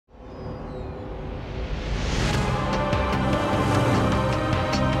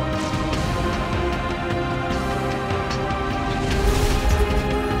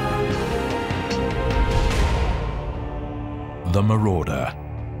The Marauder,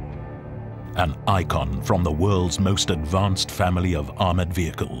 an icon from the world's most advanced family of armored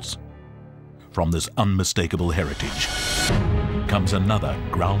vehicles. From this unmistakable heritage comes another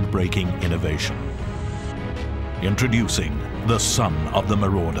groundbreaking innovation. Introducing the son of the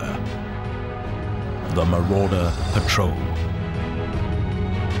Marauder, the Marauder Patrol.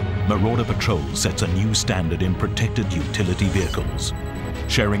 Marauder Patrol sets a new standard in protected utility vehicles,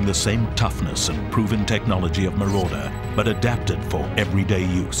 sharing the same toughness and proven technology of Marauder, but adapted for everyday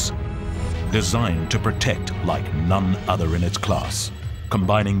use. Designed to protect like none other in its class,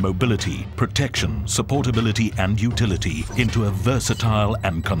 combining mobility, protection, supportability and utility into a versatile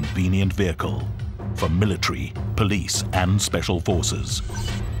and convenient vehicle for military, police and special forces.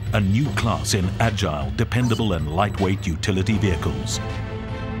 A new class in agile, dependable and lightweight utility vehicles.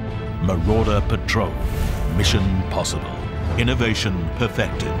 Marauder Patrol, mission possible. Innovation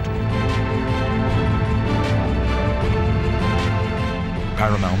perfected.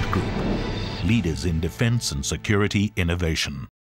 Paramount Group, leaders in defense and security innovation.